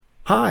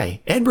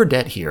Hi, Ed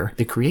Burdett here,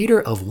 the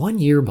creator of One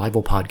Year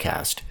Bible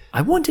Podcast.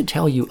 I want to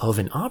tell you of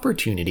an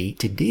opportunity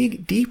to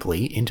dig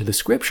deeply into the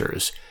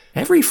scriptures.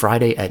 Every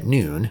Friday at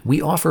noon,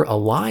 we offer a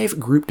live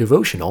group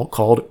devotional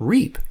called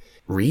REAP.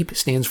 REAP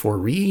stands for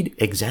Read,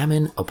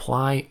 Examine,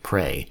 Apply,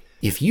 Pray.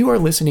 If you are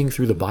listening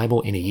through the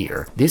Bible in a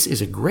year, this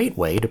is a great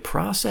way to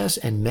process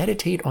and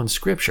meditate on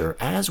Scripture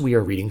as we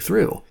are reading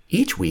through.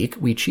 Each week,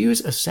 we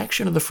choose a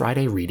section of the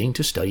Friday reading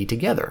to study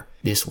together.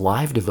 This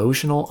live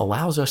devotional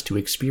allows us to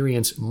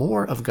experience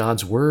more of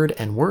God's Word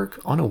and work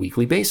on a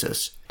weekly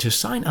basis. To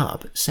sign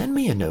up, send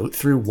me a note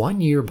through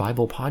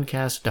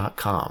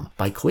oneyearbiblepodcast.com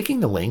by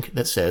clicking the link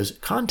that says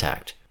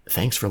Contact.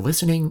 Thanks for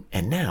listening,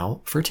 and now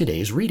for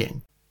today's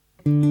reading.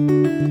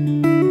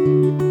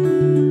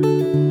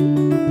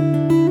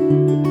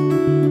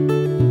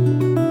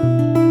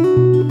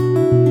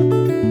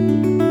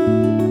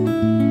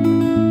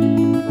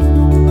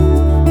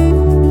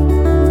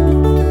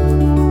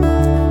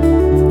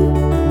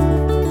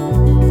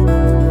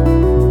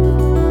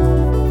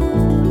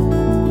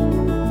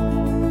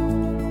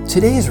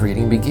 Today's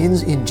reading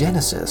begins in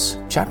Genesis,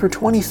 chapter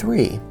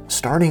 23,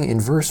 starting in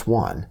verse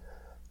 1.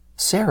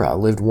 Sarah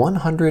lived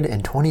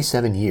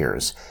 127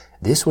 years.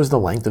 This was the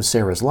length of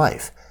Sarah's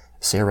life.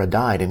 Sarah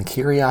died in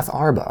Kiriath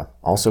Arba,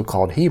 also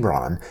called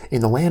Hebron, in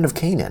the land of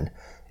Canaan.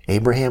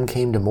 Abraham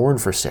came to mourn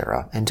for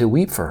Sarah and to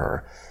weep for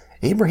her.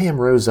 Abraham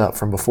rose up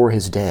from before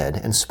his dead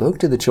and spoke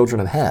to the children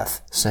of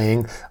Heth,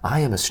 saying,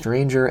 I am a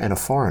stranger and a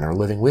foreigner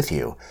living with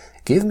you.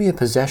 Give me a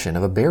possession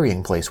of a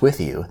burying place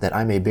with you, that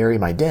I may bury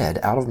my dead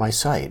out of my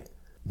sight.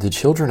 The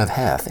children of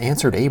Heth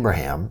answered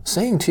Abraham,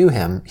 saying to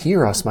him,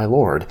 Hear us, my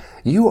lord.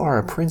 You are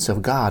a prince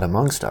of God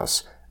amongst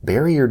us.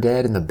 Bury your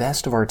dead in the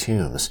best of our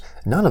tombs.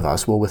 None of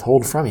us will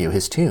withhold from you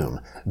his tomb.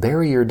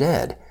 Bury your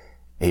dead.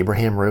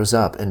 Abraham rose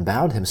up and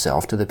bowed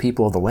himself to the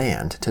people of the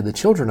land, to the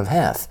children of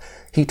Heth.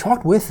 He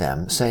talked with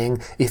them,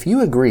 saying, If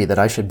you agree that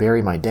I should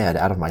bury my dead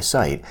out of my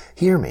sight,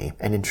 hear me,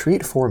 and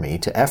entreat for me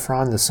to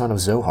Ephron the son of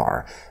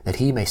Zohar, that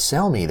he may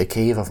sell me the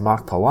cave of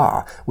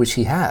Machpelah, which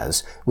he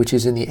has, which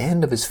is in the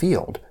end of his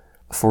field.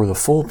 For the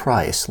full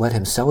price let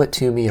him sell it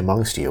to me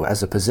amongst you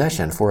as a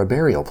possession for a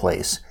burial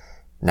place.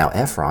 Now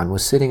Ephron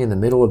was sitting in the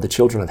middle of the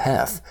children of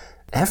Heth.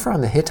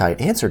 Ephron the Hittite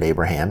answered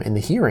Abraham in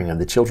the hearing of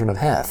the children of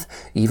Heth,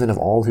 even of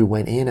all who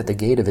went in at the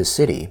gate of his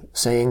city,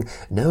 saying,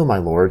 No, my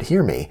lord,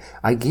 hear me.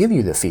 I give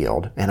you the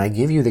field, and I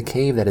give you the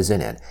cave that is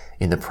in it.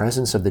 In the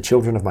presence of the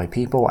children of my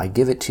people I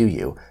give it to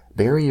you.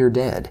 Bury your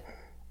dead.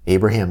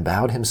 Abraham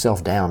bowed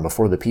himself down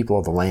before the people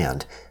of the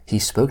land. He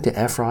spoke to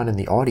Ephron in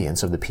the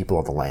audience of the people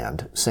of the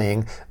land,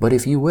 saying, But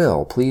if you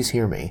will, please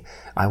hear me.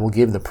 I will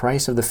give the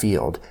price of the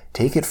field.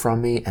 Take it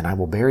from me, and I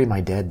will bury my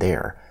dead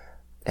there.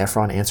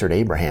 Ephron answered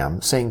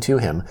Abraham, saying to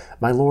him,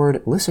 My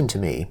lord, listen to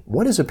me.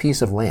 What is a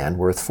piece of land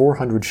worth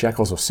 400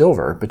 shekels of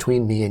silver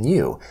between me and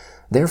you?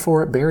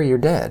 Therefore bury your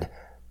dead.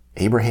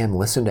 Abraham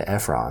listened to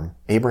Ephron.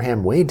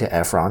 Abraham weighed to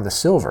Ephron the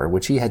silver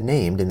which he had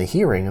named in the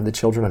hearing of the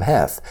children of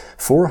Heth,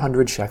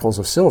 400 shekels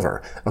of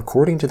silver,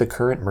 according to the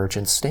current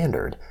merchant's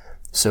standard.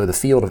 So the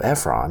field of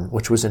Ephron,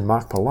 which was in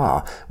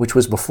Machpelah, which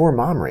was before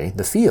Mamre,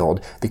 the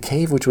field, the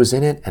cave which was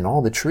in it, and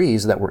all the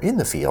trees that were in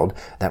the field,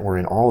 that were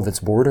in all of its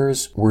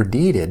borders, were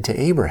deeded to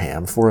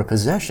Abraham for a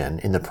possession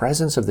in the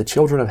presence of the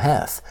children of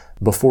Heth,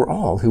 before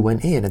all who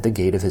went in at the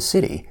gate of his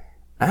city.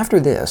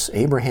 After this,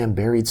 Abraham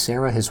buried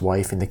Sarah his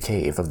wife in the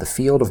cave of the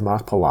field of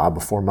Machpelah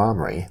before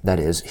Mamre, that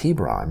is,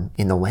 Hebron,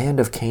 in the land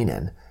of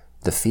Canaan.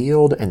 The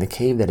field and the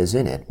cave that is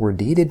in it were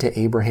deeded to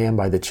Abraham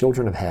by the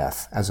children of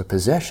Heth as a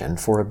possession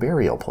for a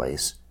burial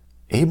place.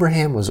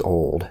 Abraham was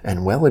old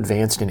and well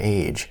advanced in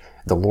age.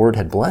 The Lord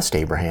had blessed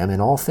Abraham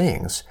in all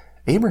things.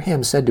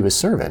 Abraham said to his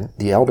servant,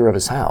 the elder of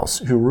his house,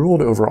 who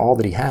ruled over all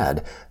that he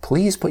had,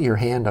 Please put your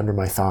hand under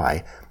my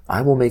thigh.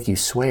 I will make you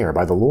swear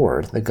by the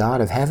Lord, the God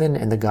of heaven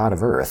and the God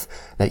of earth,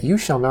 that you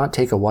shall not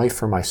take a wife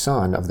for my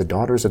son of the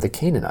daughters of the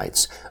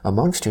Canaanites,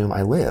 amongst whom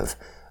I live.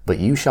 But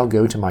you shall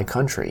go to my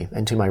country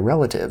and to my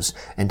relatives,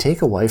 and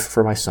take a wife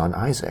for my son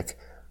Isaac.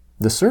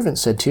 The servant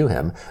said to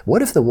him,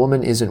 What if the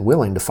woman isn't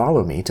willing to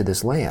follow me to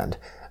this land?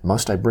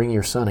 Must I bring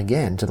your son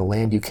again to the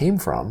land you came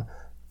from?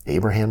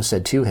 Abraham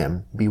said to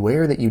him,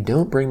 Beware that you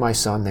don't bring my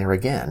son there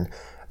again.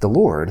 The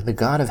Lord, the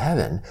God of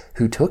heaven,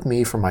 who took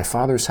me from my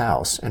father's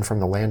house and from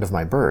the land of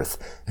my birth,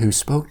 who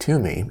spoke to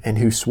me and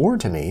who swore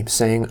to me,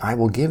 saying, I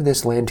will give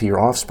this land to your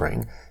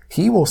offspring,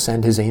 he will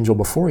send his angel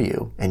before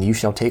you, and you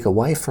shall take a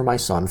wife for my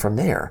son from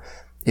there.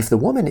 If the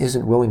woman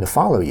isn't willing to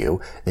follow you,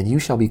 then you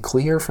shall be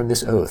clear from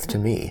this oath to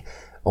me.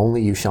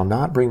 Only you shall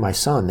not bring my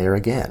son there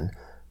again.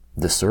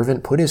 The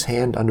servant put his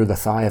hand under the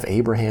thigh of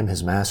Abraham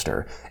his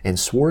master, and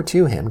swore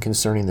to him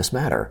concerning this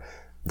matter.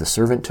 The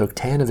servant took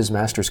 10 of his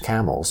master's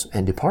camels,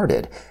 and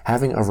departed,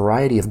 having a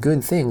variety of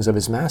good things of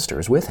his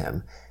master's with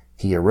him.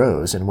 He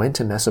arose and went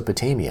to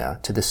Mesopotamia,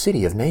 to the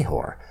city of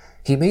Nahor.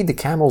 He made the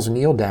camels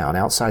kneel down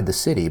outside the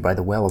city by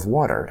the well of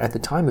water at the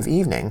time of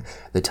evening,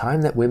 the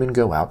time that women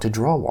go out to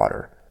draw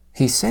water.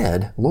 He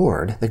said,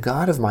 Lord, the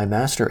God of my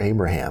master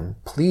Abraham,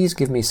 please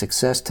give me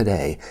success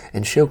today,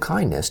 and show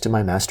kindness to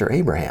my master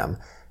Abraham.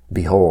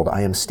 Behold,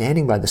 I am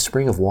standing by the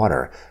spring of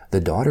water. The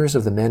daughters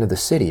of the men of the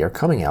city are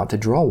coming out to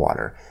draw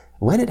water.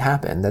 Let it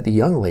happen that the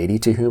young lady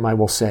to whom I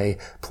will say,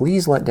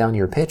 Please let down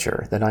your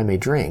pitcher, that I may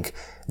drink,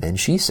 then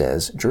she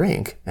says,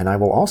 Drink, and I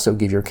will also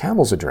give your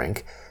camels a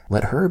drink.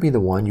 Let her be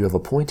the one you have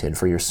appointed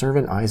for your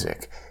servant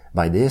Isaac.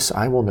 By this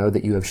I will know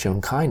that you have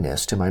shown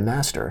kindness to my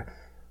master.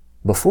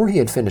 Before he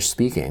had finished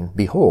speaking,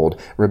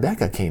 behold,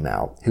 Rebekah came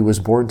out, who was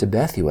born to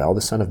Bethuel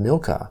the son of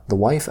Milcah, the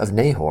wife of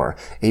Nahor,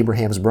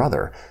 Abraham's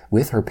brother,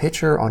 with her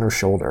pitcher on her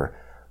shoulder.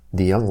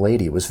 The young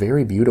lady was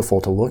very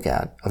beautiful to look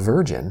at, a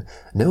virgin.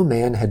 No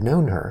man had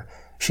known her.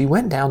 She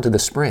went down to the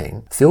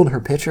spring, filled her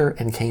pitcher,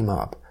 and came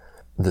up.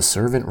 The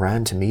servant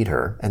ran to meet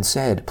her, and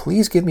said,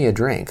 Please give me a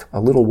drink,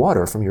 a little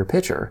water from your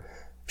pitcher.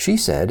 She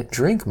said,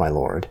 Drink, my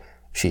lord.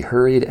 She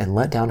hurried and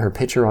let down her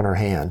pitcher on her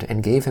hand,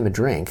 and gave him a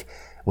drink.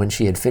 When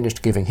she had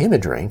finished giving him a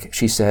drink,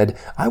 she said,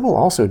 I will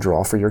also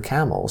draw for your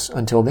camels,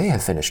 until they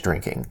have finished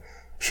drinking.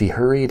 She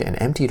hurried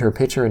and emptied her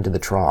pitcher into the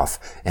trough,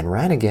 and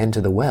ran again to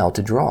the well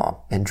to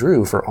draw, and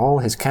drew for all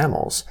his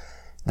camels.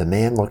 The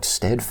man looked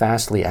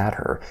steadfastly at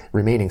her,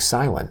 remaining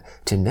silent,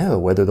 to know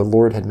whether the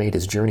Lord had made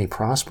his journey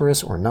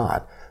prosperous or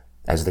not.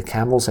 As the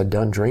camels had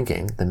done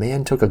drinking, the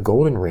man took a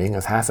golden ring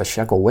of 1/2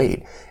 shekel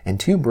weight, and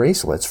 2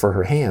 bracelets for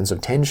her hands of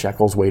 10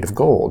 shekels weight of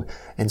gold,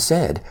 and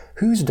said,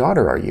 Whose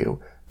daughter are you?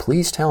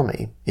 Please tell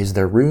me, is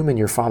there room in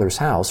your father's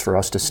house for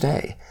us to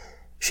stay?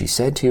 She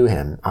said to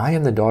him, I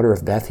am the daughter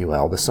of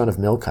Bethuel, the son of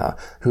Milcah,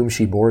 whom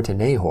she bore to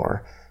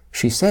Nahor.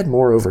 She said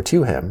moreover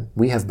to him,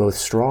 We have both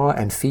straw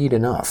and feed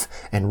enough,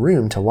 and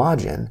room to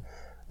lodge in.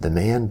 The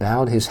man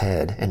bowed his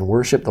head and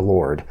worshipped the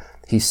Lord.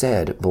 He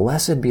said,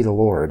 Blessed be the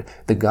Lord,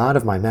 the God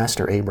of my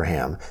master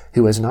Abraham,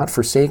 who has not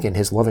forsaken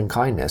his loving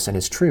kindness and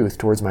his truth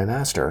towards my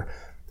master.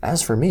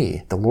 As for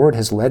me, the Lord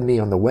has led me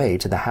on the way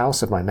to the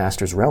house of my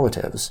master's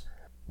relatives.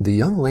 The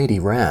young lady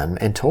ran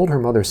and told her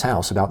mother's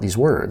house about these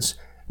words.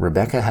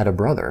 Rebekah had a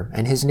brother,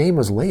 and his name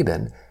was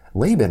Laban.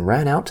 Laban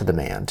ran out to the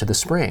man, to the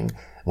spring,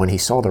 when he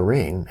saw the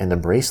ring and the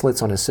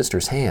bracelets on his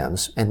sister's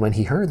hands, and when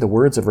he heard the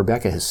words of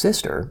Rebekah his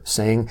sister,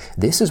 saying,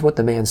 This is what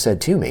the man said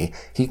to me,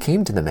 he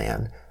came to the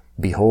man.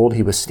 Behold,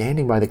 he was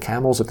standing by the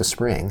camels at the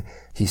spring.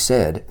 He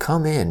said,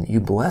 Come in, you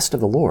blessed of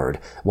the Lord.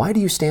 Why do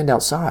you stand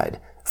outside?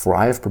 For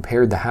I have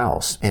prepared the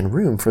house, and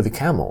room for the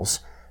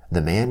camels.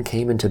 The man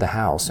came into the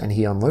house, and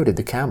he unloaded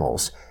the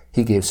camels.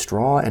 He gave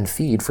straw and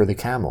feed for the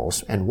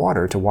camels, and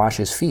water to wash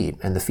his feet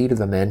and the feet of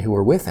the men who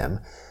were with him.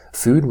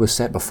 Food was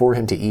set before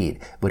him to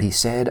eat, but he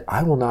said,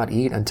 I will not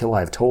eat until I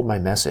have told my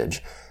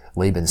message.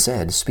 Laban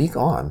said, Speak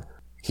on.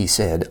 He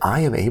said,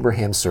 I am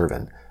Abraham's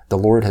servant. The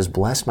Lord has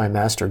blessed my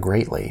master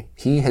greatly.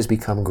 He has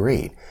become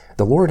great.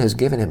 The Lord has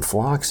given him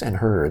flocks and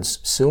herds,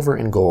 silver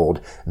and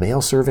gold,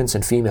 male servants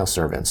and female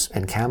servants,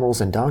 and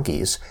camels and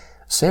donkeys.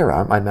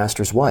 Sarah, my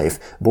master's wife,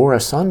 bore a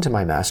son to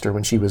my master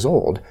when she was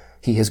old.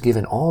 He has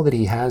given all that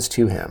he has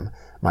to him.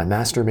 My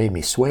master made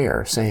me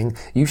swear, saying,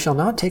 You shall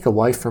not take a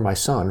wife for my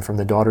son from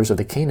the daughters of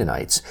the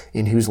Canaanites,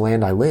 in whose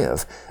land I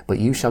live, but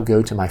you shall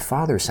go to my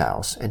father's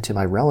house and to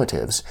my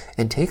relatives,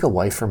 and take a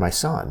wife for my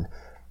son.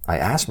 I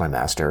asked my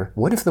master,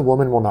 What if the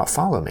woman will not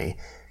follow me?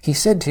 He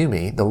said to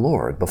me, The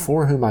Lord,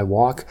 before whom I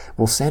walk,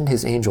 will send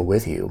his angel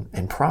with you,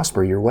 and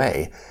prosper your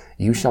way.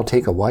 You shall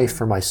take a wife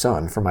for my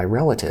son from my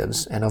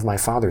relatives and of my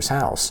father's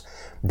house.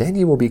 Then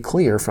you will be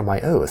clear from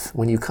my oath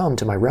when you come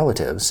to my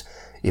relatives.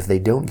 If they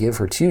don't give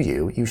her to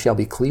you, you shall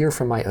be clear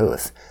from my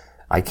oath.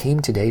 I came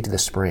today to the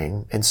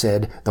spring, and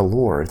said, The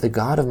Lord, the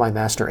God of my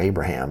master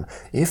Abraham,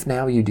 if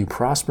now you do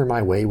prosper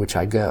my way which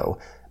I go,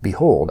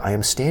 behold, I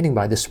am standing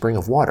by this spring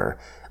of water.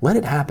 Let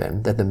it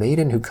happen that the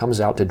maiden who comes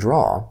out to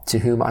draw, to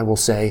whom I will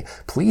say,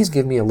 Please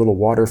give me a little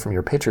water from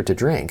your pitcher to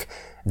drink,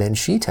 then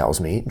she tells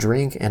me,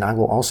 Drink, and I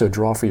will also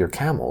draw for your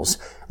camels.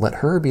 Let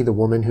her be the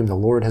woman whom the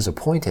Lord has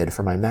appointed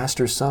for my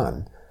master's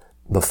son.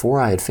 Before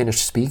I had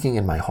finished speaking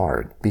in my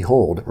heart,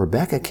 behold,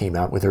 Rebekah came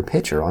out with her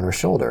pitcher on her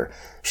shoulder.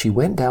 She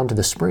went down to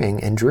the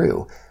spring and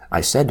drew.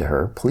 I said to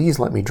her, Please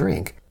let me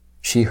drink.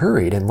 She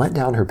hurried and let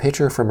down her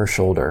pitcher from her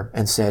shoulder,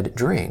 and said,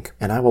 Drink,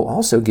 and I will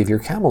also give your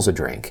camels a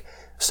drink.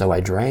 So I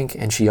drank,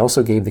 and she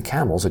also gave the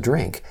camels a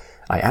drink.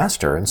 I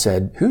asked her and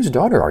said, Whose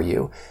daughter are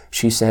you?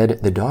 She said,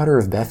 The daughter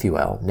of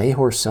Bethuel,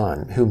 Nahor's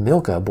son, whom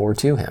Milcah bore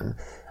to him.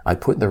 I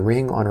put the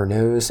ring on her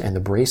nose and the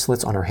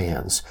bracelets on her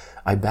hands.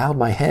 I bowed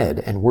my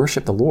head and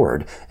worshipped the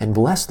Lord, and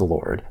blessed the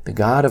Lord, the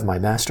God of my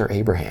master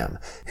Abraham,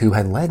 who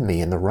had led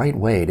me in the right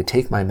way to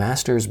take my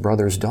master's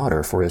brother's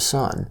daughter for his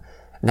son.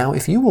 Now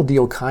if you will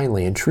deal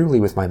kindly and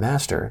truly with my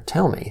master,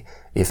 tell me.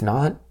 If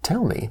not,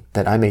 tell me,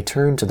 that I may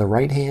turn to the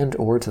right hand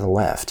or to the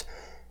left.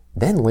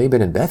 Then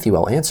Laban and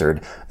Bethuel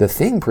answered, The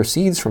thing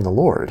proceeds from the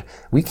Lord.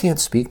 We can't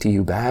speak to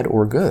you bad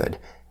or good.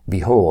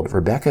 Behold,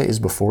 Rebekah is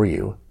before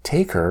you.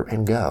 Take her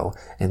and go,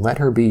 and let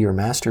her be your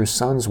master's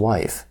son's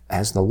wife,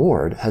 as the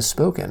Lord has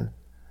spoken.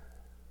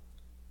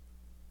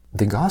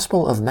 The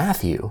Gospel of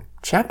Matthew,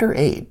 chapter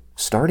 8,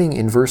 starting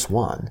in verse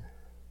 1.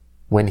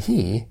 When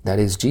he, that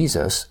is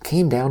Jesus,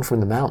 came down from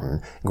the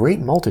mountain, great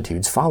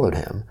multitudes followed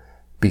him.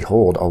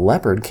 Behold, a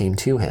leopard came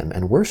to him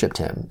and worshipped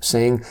him,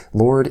 saying,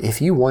 Lord,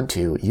 if you want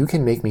to, you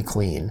can make me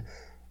clean.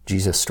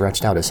 Jesus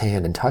stretched out his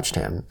hand and touched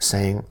him,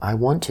 saying, I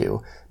want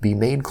to, be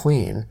made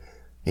clean.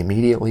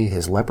 Immediately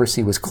his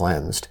leprosy was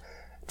cleansed.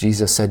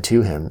 Jesus said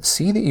to him,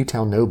 See that you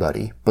tell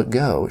nobody, but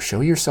go,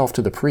 show yourself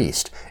to the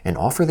priest, and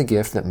offer the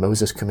gift that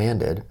Moses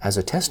commanded, as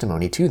a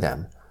testimony to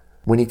them.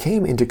 When he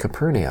came into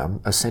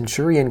Capernaum, a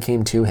centurion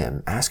came to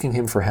him, asking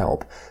him for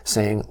help,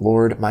 saying,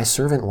 Lord, my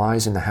servant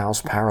lies in the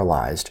house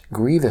paralyzed,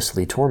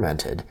 grievously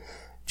tormented.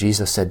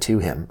 Jesus said to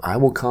him, I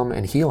will come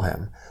and heal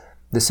him.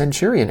 The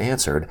centurion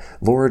answered,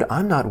 Lord,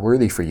 I'm not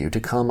worthy for you to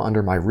come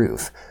under my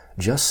roof.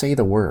 Just say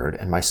the word,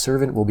 and my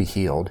servant will be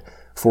healed.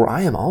 For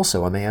I am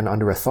also a man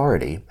under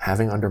authority,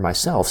 having under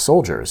myself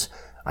soldiers.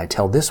 I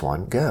tell this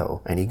one,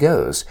 Go, and he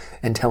goes,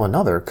 and tell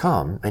another,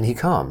 Come, and he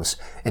comes,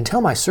 and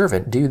tell my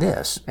servant, Do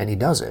this, and he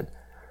does it.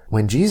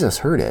 When Jesus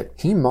heard it,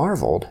 he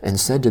marveled, and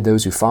said to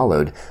those who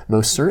followed,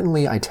 Most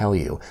certainly I tell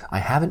you, I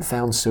haven't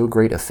found so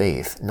great a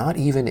faith, not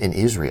even in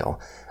Israel.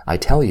 I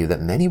tell you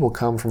that many will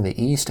come from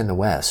the east and the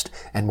west,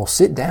 and will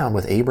sit down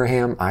with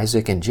Abraham,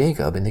 Isaac, and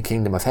Jacob in the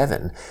kingdom of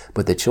heaven,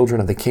 but the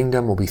children of the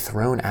kingdom will be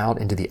thrown out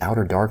into the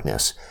outer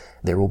darkness.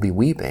 There will be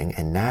weeping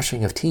and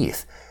gnashing of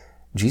teeth.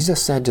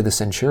 Jesus said to the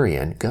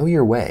centurion, Go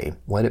your way,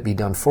 let it be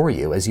done for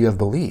you as you have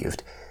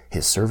believed.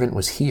 His servant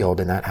was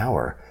healed in that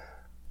hour.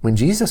 When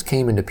Jesus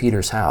came into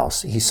Peter's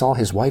house, he saw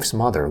his wife's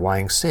mother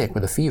lying sick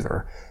with a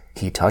fever.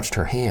 He touched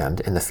her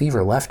hand, and the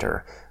fever left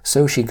her.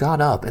 So she got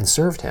up and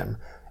served him.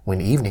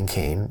 When evening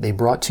came, they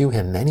brought to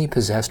him many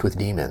possessed with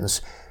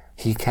demons.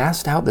 He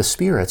cast out the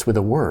spirits with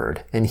a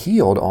word, and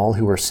healed all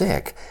who were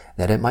sick,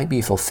 that it might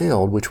be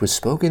fulfilled which was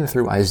spoken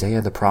through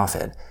Isaiah the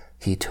prophet.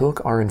 He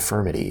took our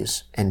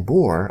infirmities and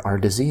bore our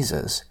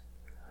diseases.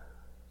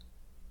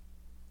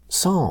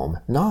 Psalm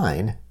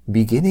 9,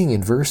 beginning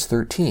in verse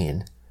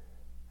 13.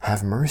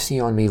 Have mercy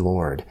on me,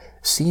 Lord.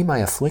 See my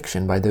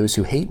affliction by those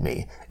who hate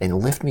me, and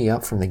lift me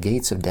up from the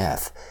gates of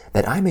death,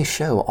 that I may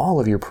show all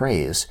of your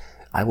praise.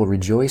 I will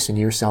rejoice in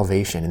your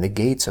salvation in the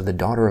gates of the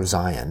daughter of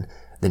Zion.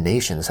 The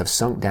nations have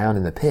sunk down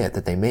in the pit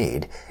that they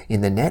made.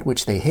 In the net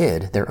which they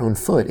hid, their own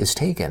foot is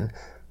taken.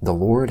 The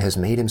Lord has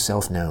made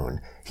himself known.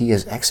 He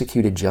has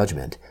executed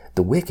judgment.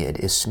 The wicked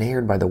is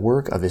snared by the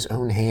work of his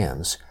own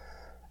hands.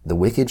 The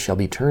wicked shall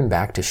be turned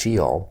back to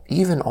Sheol,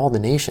 even all the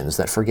nations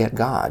that forget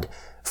God.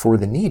 For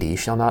the needy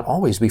shall not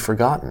always be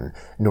forgotten,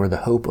 nor the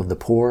hope of the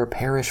poor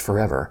perish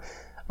forever.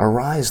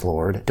 Arise,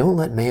 Lord, don't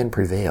let man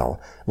prevail.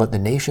 Let the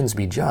nations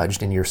be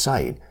judged in your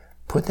sight.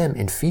 Put them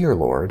in fear,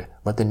 Lord.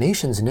 Let the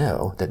nations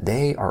know that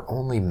they are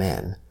only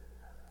men.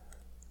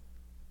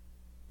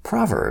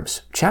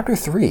 Proverbs chapter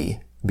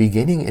 3,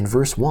 beginning in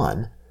verse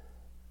 1.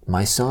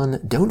 My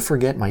son, don't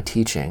forget my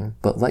teaching,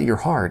 but let your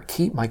heart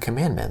keep my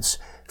commandments,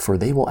 for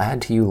they will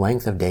add to you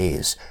length of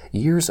days,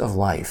 years of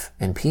life,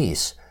 and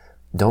peace.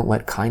 Don't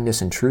let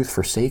kindness and truth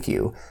forsake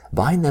you.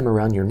 Bind them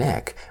around your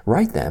neck.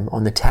 Write them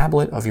on the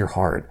tablet of your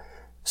heart.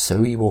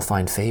 So you will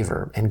find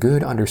favor and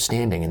good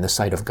understanding in the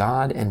sight of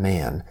God and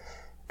man.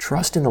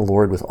 Trust in the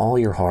Lord with all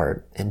your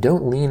heart, and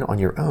don't lean on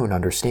your own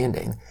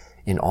understanding.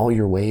 In all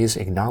your ways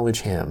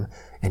acknowledge him,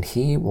 and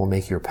he will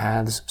make your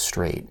paths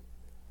straight.